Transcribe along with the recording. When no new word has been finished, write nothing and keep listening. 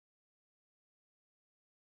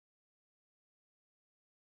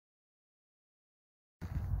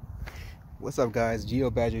What's up, guys? Geo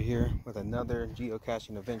Badger here with another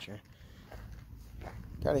geocaching adventure.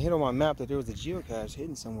 Got a hit on my map that there was a geocache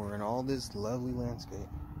hidden somewhere in all this lovely landscape.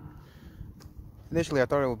 Initially I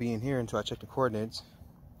thought it would be in here until I checked the coordinates.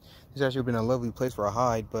 This actually would have been a lovely place for a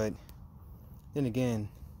hide, but then again,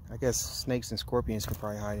 I guess snakes and scorpions could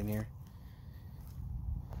probably hide in here.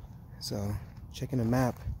 So checking the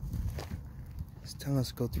map, it's telling us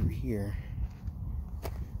to go through here.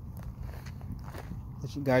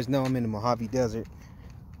 As you guys know, I'm in the Mojave Desert.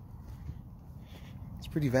 It's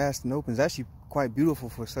pretty vast and open. It's actually quite beautiful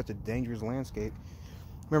for such a dangerous landscape.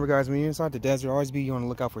 Remember, guys, when you're inside the desert, always be on the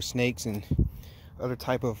lookout for snakes and other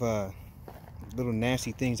type of little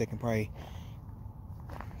nasty things that can probably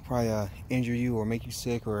injure you or make you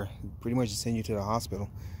sick or pretty much just send you to the hospital.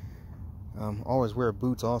 Always wear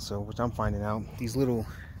boots also, which I'm finding out. These little,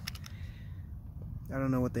 I don't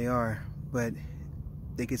know what they are, but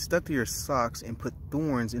they get stuck to your socks and put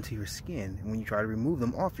thorns into your skin, and when you try to remove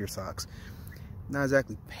them off your socks, not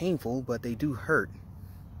exactly painful, but they do hurt.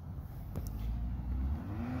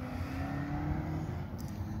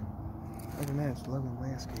 Other than that, it's a lovely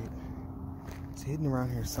landscape. It's hidden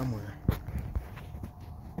around here somewhere.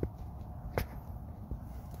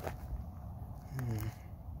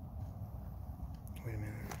 Wait a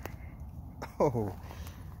minute. Oh,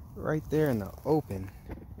 right there in the open.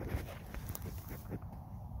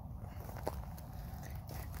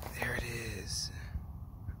 There it is.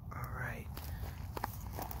 Alright.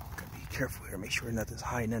 Gotta be careful here, make sure nothing's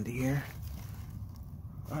hiding under here.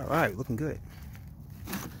 Alright, looking good.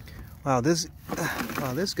 Wow, this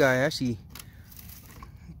guy actually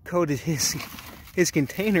coated his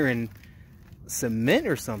container in cement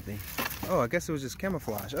or something. Oh, I guess it was just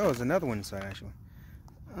camouflage. Oh, there's another one inside actually.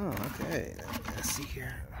 Oh, okay. Let's see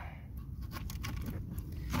here.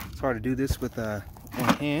 It's hard to do this with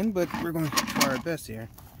one hand, but we're going to try our best here.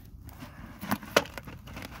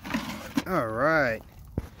 All right.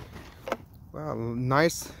 Wow,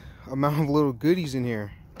 nice amount of little goodies in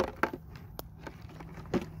here.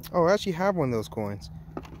 Oh, I actually have one of those coins.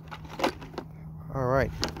 All right,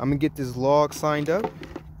 I'm gonna get this log signed up,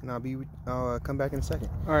 and I'll come back in a second.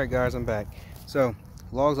 All right, guys, I'm back. So,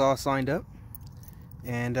 log's all signed up,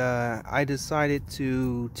 and I decided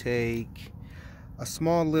to take a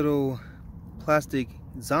small little plastic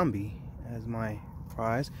zombie as my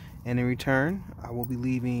prize, and in return, I will be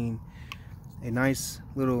leaving a nice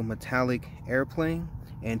little metallic airplane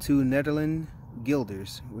and 2 Netherlands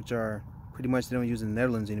guilders, which are pretty much, they don't use in the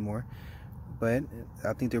Netherlands anymore, but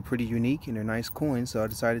I think they're pretty unique and they're nice coins, so I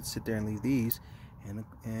decided to sit there and leave these and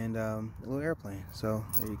a little airplane. So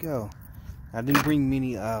there you go. I didn't bring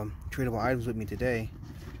many tradable items with me today.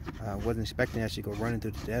 I wasn't expecting to actually go running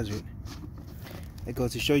through the desert. It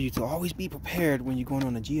goes to show you to always be prepared when you're going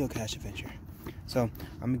on a geocache adventure. So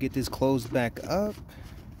I'm gonna get this closed back up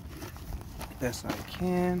best I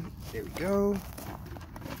can. There we go.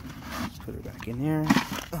 Let's put it back in there.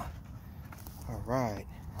 All right.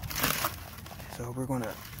 So we're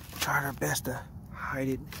gonna try our best to hide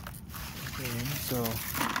it in. So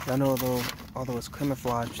I know although it's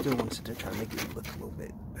camouflage, we still want to sit there trying to make it look a little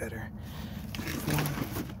bit better.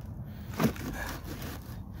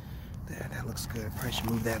 There, that looks good. Probably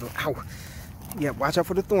should move that. Ow! Yeah, watch out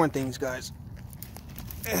for the thorn things, guys.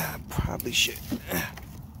 Probably should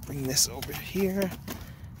bring this over here,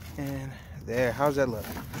 and there. How's that look?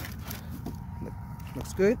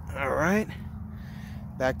 Looks good. All right,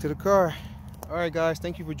 back to the car. All right, guys,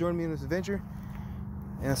 thank you for joining me in this adventure,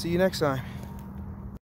 and I'll see you next time.